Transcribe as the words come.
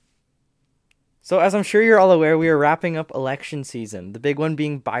So, as I'm sure you're all aware, we are wrapping up election season, the big one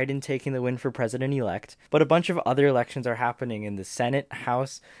being Biden taking the win for president-elect, but a bunch of other elections are happening in the Senate,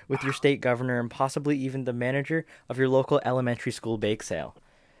 House, with your state governor, and possibly even the manager of your local elementary school bake sale.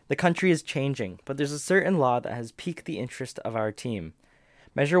 The country is changing, but there's a certain law that has piqued the interest of our team.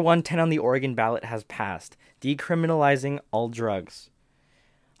 Measure 110 on the Oregon ballot has passed, decriminalizing all drugs.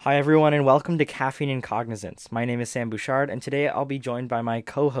 Hi, everyone, and welcome to Caffeine and Cognizance. My name is Sam Bouchard, and today I'll be joined by my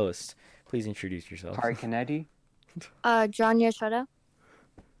co-hosts. Please introduce yourselves. Kari Kennedy. Jaanya.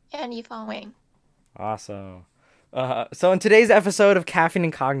 And Yifan. Awesome. So in today's episode of Caffeine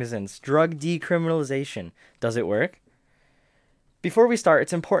and Cognizance, drug decriminalization, does it work? Before we start,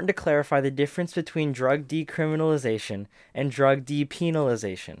 it's important to clarify the difference between drug decriminalization and drug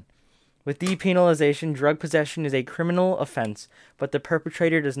depenalization. With depenalization, drug possession is a criminal offense, but the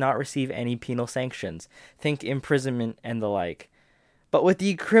perpetrator does not receive any penal sanctions. Think imprisonment and the like. But with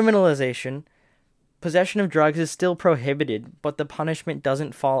decriminalization, possession of drugs is still prohibited, but the punishment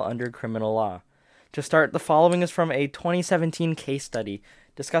doesn't fall under criminal law. To start, the following is from a 2017 case study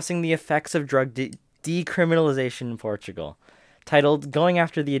discussing the effects of drug decriminalization in Portugal, titled Going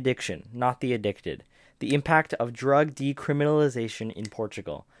After the Addiction, Not the Addicted, The Impact of Drug Decriminalization in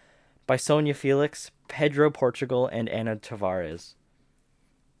Portugal, by Sonia Felix, Pedro Portugal, and Ana Tavares.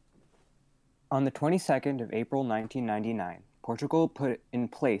 On the 22nd of April 1999, Portugal put in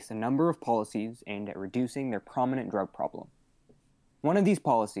place a number of policies aimed at reducing their prominent drug problem. One of these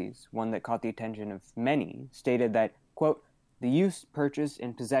policies, one that caught the attention of many, stated that, quote, the use, purchase,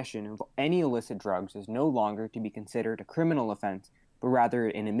 and possession of any illicit drugs is no longer to be considered a criminal offense, but rather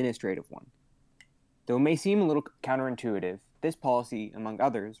an administrative one. Though it may seem a little counterintuitive, this policy, among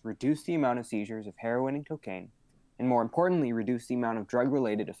others, reduced the amount of seizures of heroin and cocaine, and more importantly, reduced the amount of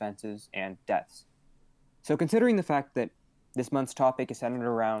drug-related offenses and deaths. So considering the fact that this month's topic is centered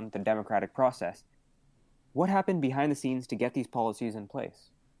around the democratic process, what happened behind the scenes to get these policies in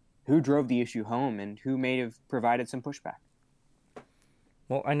place? Who drove the issue home, and who may have provided some pushback?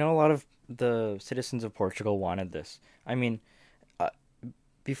 Well, I know a lot of the citizens of Portugal wanted this. I mean,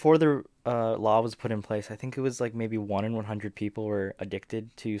 before the law was put in place, I think it was like maybe 1 in 100 people were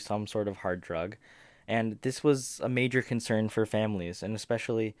addicted to some sort of hard drug. And this was a major concern for families, and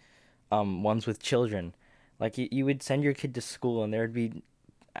especially ones with children. Like, you would send your kid to school, and there would be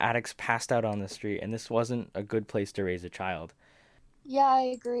addicts passed out on the street, and this wasn't a good place to raise a child. Yeah,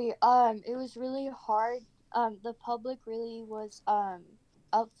 I agree. It was really hard. The public really was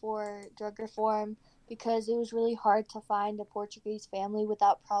up for drug reform because it was really hard to find a Portuguese family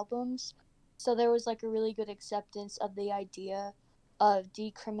without problems. So there was like a really good acceptance of the idea of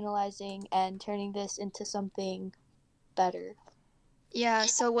decriminalizing and turning this into something better. Yeah,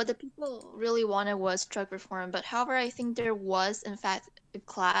 so what the people really wanted was drug reform, but however, I think there was, in fact, a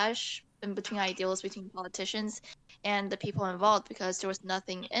clash in between ideals between politicians and the people involved because there was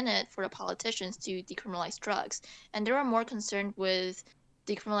nothing in it for the politicians to decriminalize drugs. And they were more concerned with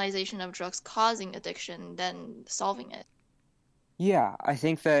decriminalization of drugs causing addiction than solving it. Yeah, I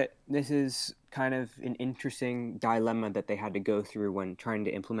think that this is kind of an interesting dilemma that they had to go through when trying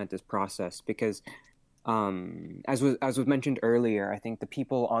to implement this process because as was mentioned earlier, I think the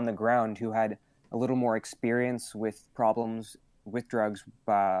people on the ground who had a little more experience with problems with drugs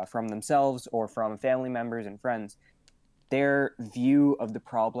from themselves or from family members and friends, their view of the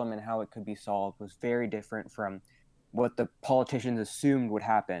problem and how it could be solved was very different from what the politicians assumed would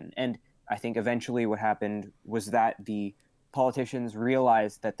happen. And I think eventually what happened was that the politicians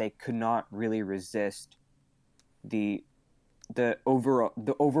realized that they could not really resist the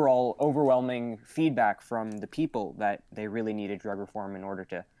overall overwhelming feedback from the people that they really needed drug reform in order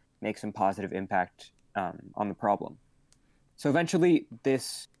to make some positive impact on the problem. So eventually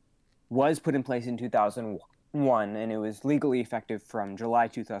this was put in place in 2001, and it was legally effective from July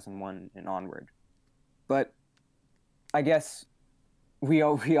 2001 and onward. But I guess we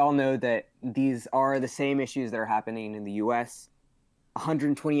all know that these are the same issues that are happening in the U.S.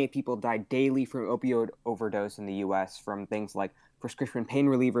 128 people die daily from opioid overdose in the U.S. from things like prescription pain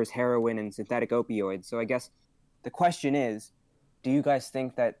relievers, heroin, and synthetic opioids. So I guess the question is, do you guys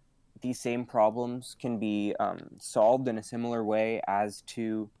think that these same problems can be solved in a similar way as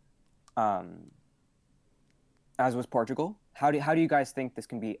was Portugal? How do you guys think this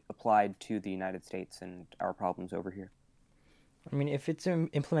can be applied to the United States and our problems over here? I mean, if it's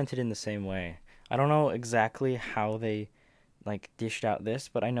implemented in the same way, I don't know exactly how they dished out this,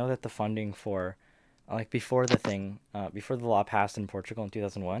 but I know that the funding for before the law passed in Portugal in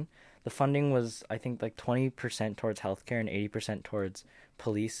 2001, the funding was, I think, 20% towards healthcare and 80% towards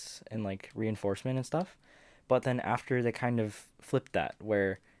police and reinforcement and stuff. But then after they kind of flipped that,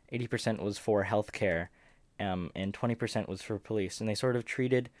 where 80% was for healthcare, and 20% was for police. And they sort of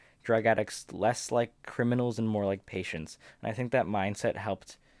treated drug addicts less like criminals and more like patients. And I think that mindset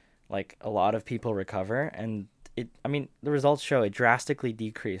helped like a lot of people recover, and the results show it drastically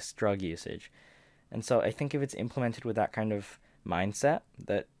decreased drug usage. And so I think if it's implemented with that kind of mindset,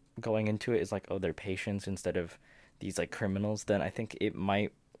 that going into it is like, oh, they're patients instead of these like criminals, then I think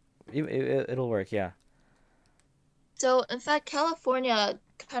it'll work. Yeah. So, in fact, California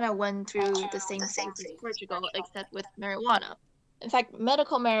kind of went through the same phase as Portugal, except with marijuana. In fact,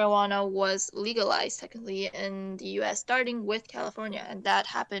 medical marijuana was legalized technically in the US, starting with California, and that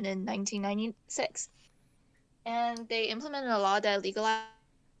happened in 1996. And they implemented a law that legalized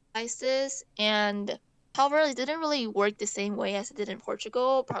this, and however, it didn't really work the same way as it did in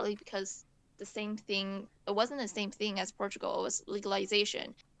Portugal, partly because it wasn't the same thing as Portugal. It was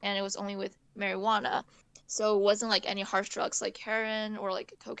legalization, and it was only with marijuana. So it wasn't like any harsh drugs like heroin or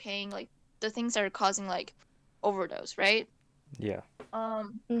like cocaine, like the things that are causing like overdose, right? Yeah.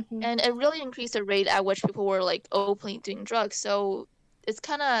 And it really increased the rate at which people were like openly doing drugs. So it's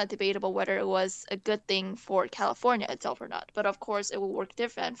kind of debatable whether it was a good thing for California itself or not. But of course, it will work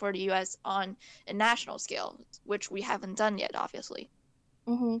different for the U.S. on a national scale, which we haven't done yet, obviously.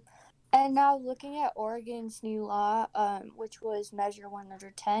 And now looking at Oregon's new law, which was Measure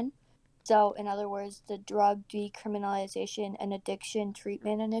 110. So, in other words, the Drug Decriminalization and Addiction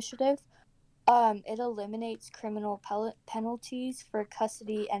Treatment Initiative. It eliminates criminal penalties for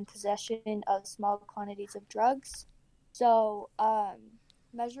custody and possession of small quantities of drugs. So,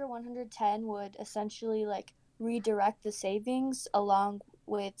 Measure 110 would essentially like redirect the savings along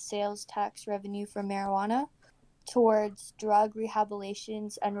with sales tax revenue from marijuana towards drug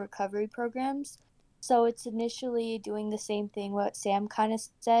rehabilitations and recovery programs. So it's initially doing the same thing what Sam kind of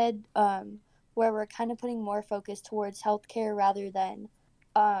said, where we're kind of putting more focus towards healthcare rather than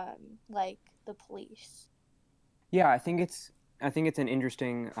like the police. Yeah, I think it's an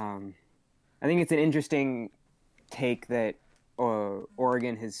interesting take that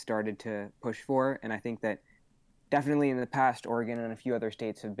Oregon has started to push for, and I think that definitely in the past, Oregon and a few other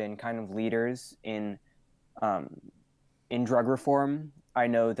states have been kind of leaders in drug reform. I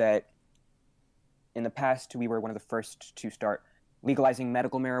know that in the past we were one of the first to start legalizing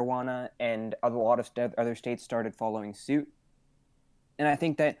medical marijuana, and a lot of other states started following suit. And I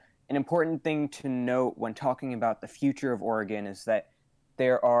think that an important thing to note when talking about the future of Oregon is that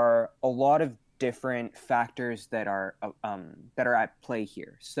there are a lot of different factors that are at play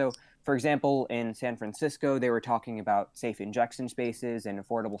here. So, for example, in San Francisco, they were talking about safe injection spaces and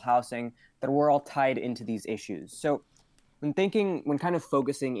affordable housing that were all tied into these issues. So, when kind of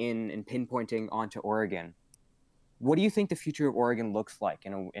focusing in and pinpointing onto Oregon, what do you think the future of Oregon looks like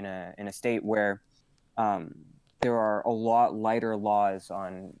in a state where there are a lot lighter laws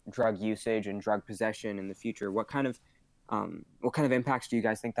on drug usage and drug possession in the future? What kind of impacts do you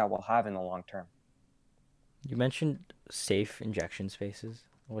guys think that will have in the long term? You mentioned safe injection spaces.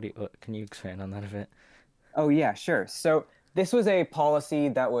 Can you expand on that a bit? Oh yeah, sure. So this was a policy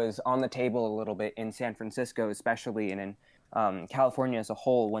that was on the table a little bit in San Francisco, especially, and in California as a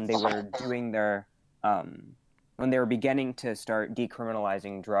whole, when they were doing when they were beginning to start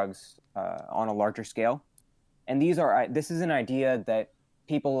decriminalizing drugs on a larger scale. And this is an idea that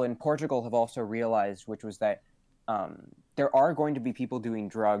people in Portugal have also realized, which was that there are going to be people doing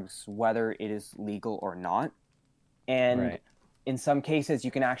drugs whether it is legal or not. And in some cases,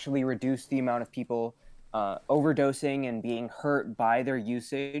 you can actually reduce the amount of people overdosing and being hurt by their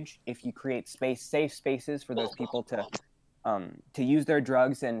usage if you create safe spaces for those people to use their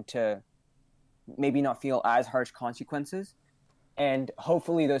drugs and to maybe not feel as harsh consequences. And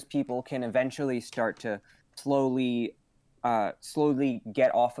hopefully those people can eventually start to slowly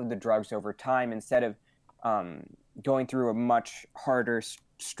get off of the drugs over time, instead of going through a much harder,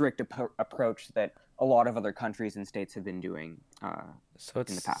 strict approach that a lot of other countries and states have been doing so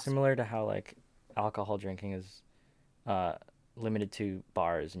it's in the past. Similar to how like alcohol drinking is limited to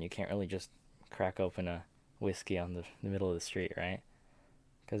bars, and you can't really just crack open a whiskey on the middle of the street, right?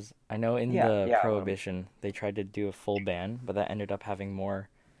 Because I know in the Prohibition they tried to do a full ban, but that ended up having more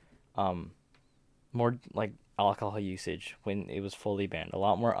like alcohol usage when it was fully banned. A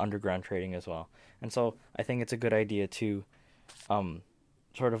lot more underground trading as well. And so I think it's a good idea to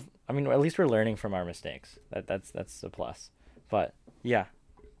sort of, at least we're learning from our mistakes. That's a plus. But yeah,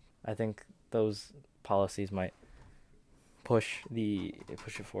 I think those policies might push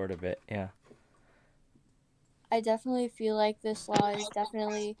it forward a bit. Yeah. I definitely feel like this law is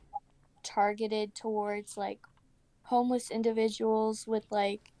definitely targeted towards like homeless individuals with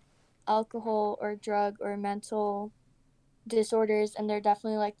like alcohol or drug or mental disorders, and they're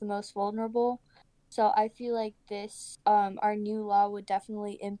definitely like the most vulnerable. So I feel like this our new law would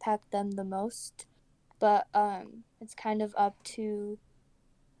definitely impact them the most. But it's kind of up to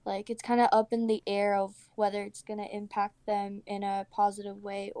it's kind of up in the air of whether it's going to impact them in a positive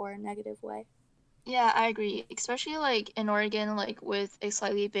way or a negative way. Yeah, I agree. Especially like in Oregon, like with a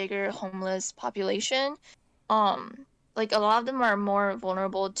slightly bigger homeless population, um, like a lot of them are more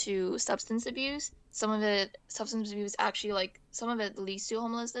vulnerable to substance abuse. Substance abuse actually like some of it leads to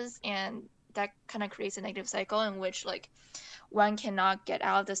homelessness, and that kind of creates a negative cycle in which like one cannot get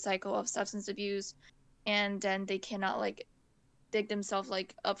out of the cycle of substance abuse, and then they cannot like dig themselves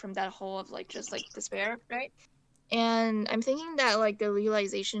like up from that hole of like just like despair, right? And I'm thinking that like the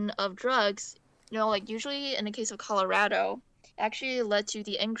legalization of drugs, like usually in the case of Colorado, actually led to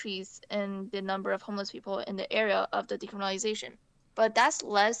the increase in the number of homeless people in the area of the decriminalization. But that's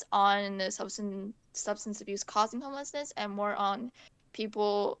less on the substance abuse causing homelessness and more on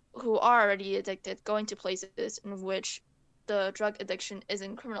people who are already addicted going to places in which the drug addiction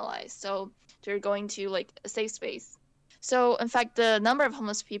isn't criminalized. So they're going to like a safe space. So, in fact, the number of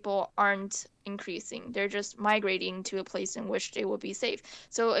homeless people aren't increasing. They're just migrating to a place in which they will be safe.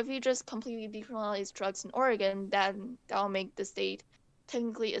 So, if we just completely decriminalize drugs in Oregon, then that'll make the state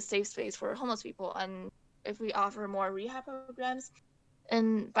technically a safe space for homeless people. And if we offer more rehab programs,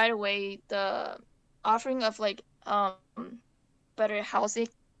 and by the way, the offering of like better housing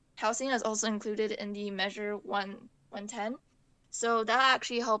is also included in the measure 110. So that'll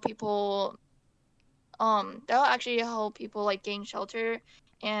actually help people like gain shelter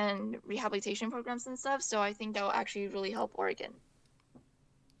and rehabilitation programs and stuff. So I think that will actually really help Oregon.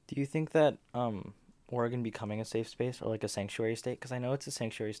 Do you think that Oregon becoming a safe space or like a sanctuary state? Because I know it's a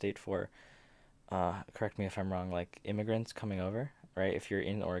sanctuary state for, correct me if I'm wrong, like immigrants coming over, right? If you're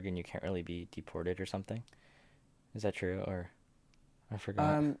in Oregon, you can't really be deported or something. Is that true? Or I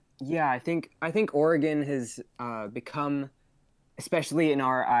forgot. Yeah, I think Oregon has become, especially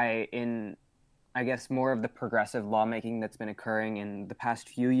in I guess more of the progressive lawmaking that's been occurring in the past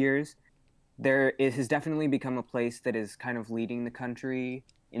few years. It has definitely become a place that is kind of leading the country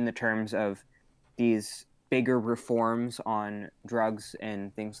in the terms of these bigger reforms on drugs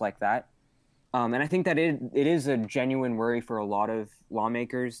and things like that. And I think that it is a genuine worry for a lot of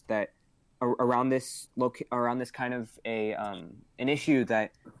lawmakers that around around this kind of an issue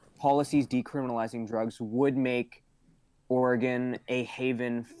that policies decriminalizing drugs would make Oregon a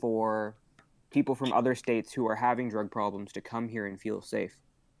haven for people from other states who are having drug problems to come here and feel safe.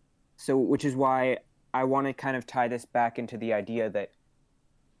 So, which is why I want to kind of tie this back into the idea that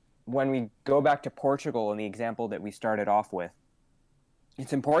when we go back to Portugal and the example that we started off with,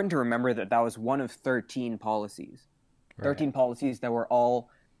 it's important to remember that that was one of 13 policies. Right. 13 policies that were all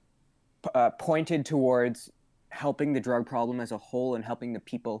pointed towards helping the drug problem as a whole and helping the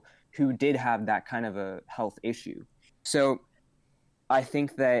people who did have that kind of a health issue. So I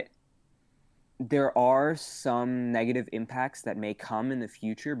think that there are some negative impacts that may come in the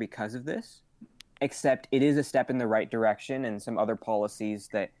future because of this, except it is a step in the right direction, and some other policies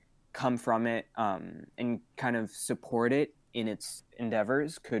that come from it and kind of support it in its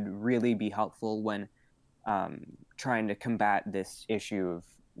endeavors could really be helpful when trying to combat this issue of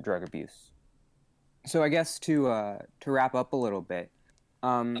drug abuse. So I guess to wrap up a little bit,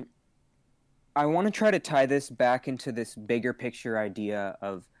 I want to try to tie this back into this bigger picture idea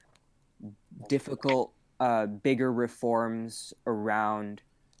of difficult, bigger reforms around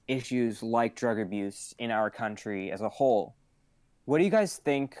issues like drug abuse in our country as a whole. What do you guys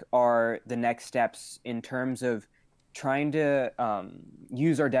think are the next steps in terms of trying to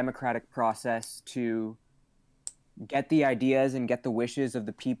use our democratic process to get the ideas and get the wishes of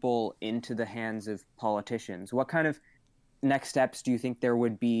the people into the hands of politicians? What kind of next steps do you think there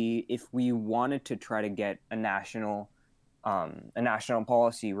would be if we wanted to try to get a national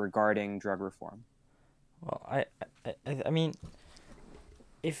policy regarding drug reform? Well, I mean,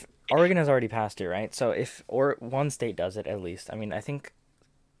 if Oregon has already passed it, right? So if or one state does it at least, I mean, I think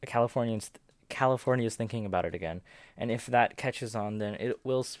California is thinking about it again, and if that catches on, then it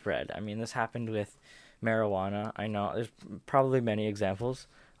will spread. I mean, this happened with marijuana. I know there's probably many examples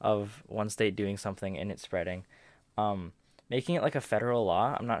of one state doing something and it spreading. Making it like a federal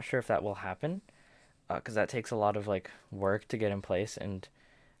law, I'm not sure if that will happen, because that takes a lot of like work to get in place, and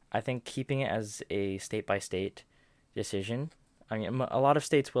I think keeping it as a state by state decision. I mean, a lot of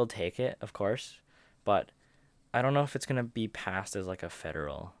states will take it, of course, but I don't know if it's gonna be passed as like a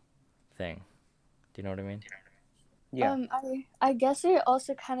federal thing. Do you know what I mean? Yeah. I guess it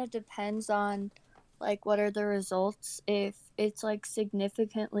also kind of depends on like what are the results. If it's like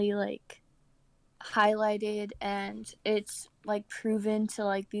significantly like highlighted and it's like proven to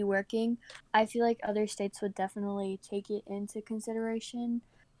like be working, I feel like other states would definitely take it into consideration.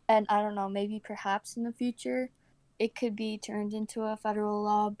 And I don't know, maybe perhaps in the future it could be turned into a federal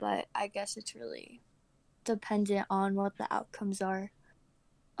law, but I guess it's really dependent on what the outcomes are.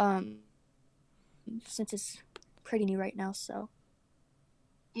 Since it's pretty new right now, so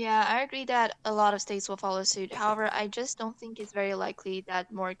Yeah, I agree that a lot of states will follow suit. However, I just don't think it's very likely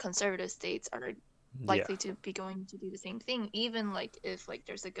that more conservative states are Yeah. likely to be going to do the same thing, even like if like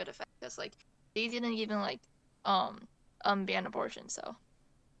there's a good effect. Because like they didn't even like ban abortion, so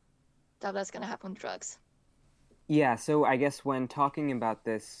that's gonna happen with drugs. Yeah, so I guess when talking about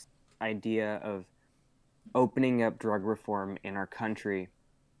this idea of opening up drug reform in our country,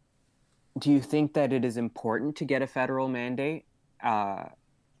 do you think that it is important to get a federal mandate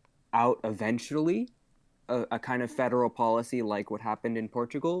out eventually, a kind of federal policy like what happened in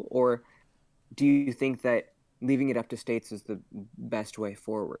Portugal? Or do you think that leaving it up to states is the best way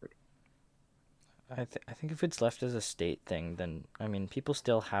forward? I think if it's left as a state thing, then I mean people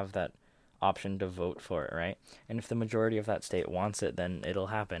still have that option to vote for it, right? And if the majority of that state wants it, then it'll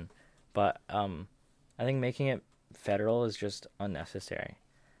happen. But I think making it federal is just unnecessary.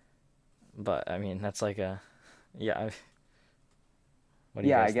 But I mean that's like a yeah. What do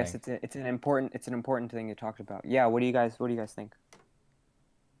you Yeah, guys I guess think? it's an important thing to talk about. Yeah, what do you guys think?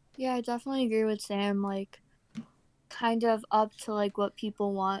 yeah, I definitely agree with Sam. Like, kind of up to like what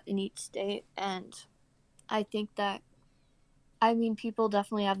people want in each state, and I think that people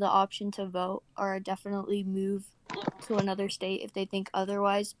definitely have the option to vote or definitely move to another state if they think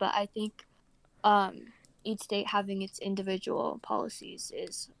otherwise. But I think each state having its individual policies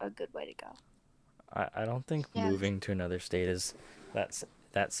is a good way to go. I don't think Yeah, moving to another state is that's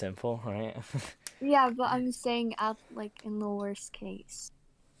that simple, right? Yeah, but I'm saying out like in the worst case.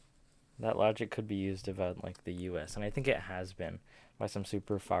 That logic could be used about like the U.S. and I think it has been by some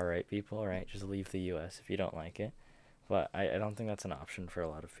super far right people, right? Just leave the U.S. if you don't like it. But I don't think that's an option for a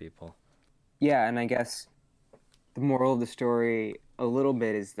lot of people. Yeah, and I guess the moral of the story a little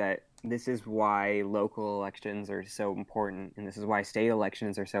bit is that this is why local elections are so important, and this is why state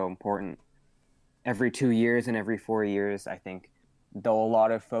elections are so important. Every 2 years and every 4 years, I think, though a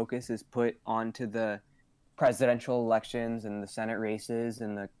lot of focus is put onto the presidential elections and the Senate races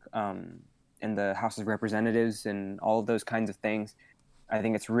and the House of Representatives and all of those kinds of things, I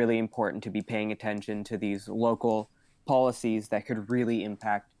think it's really important to be paying attention to these local policies that could really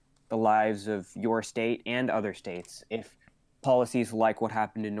impact the lives of your state and other states if policies like what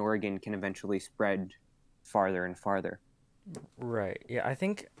happened in Oregon can eventually spread farther and farther. Right. Yeah, I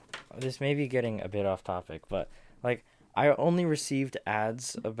think this may be getting a bit off topic, but like I only received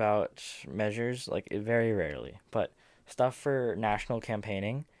ads about measures like very rarely, but stuff for national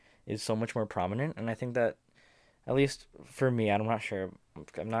campaigning is so much more prominent and I think that at least for me, I'm not sure.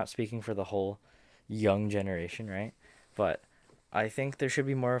 I'm not speaking for the whole young generation, right? But I think there should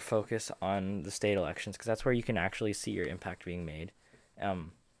be more focus on the state elections because that's where you can actually see your impact being made.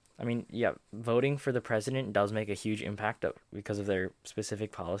 Um, I mean, yeah, voting for the president does make a huge impact because of their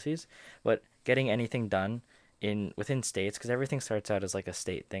specific policies, but getting anything done in within states because everything starts out as like a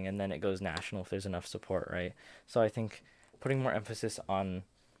state thing and then it goes national if there's enough support, right? So I think putting more emphasis on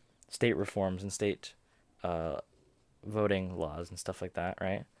state reforms and state uh, voting laws and stuff like that,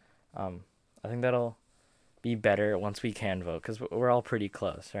 right? I think that'll be better once we can vote because we're all pretty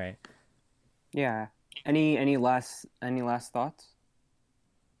close, right? Yeah. Any last thoughts?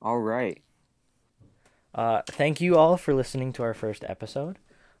 All right. Thank you all for listening to our first episode.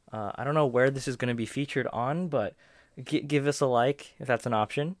 I don't know where this is going to be featured on, but give us a like if that's an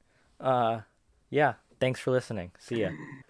option. Yeah, thanks for listening. See ya.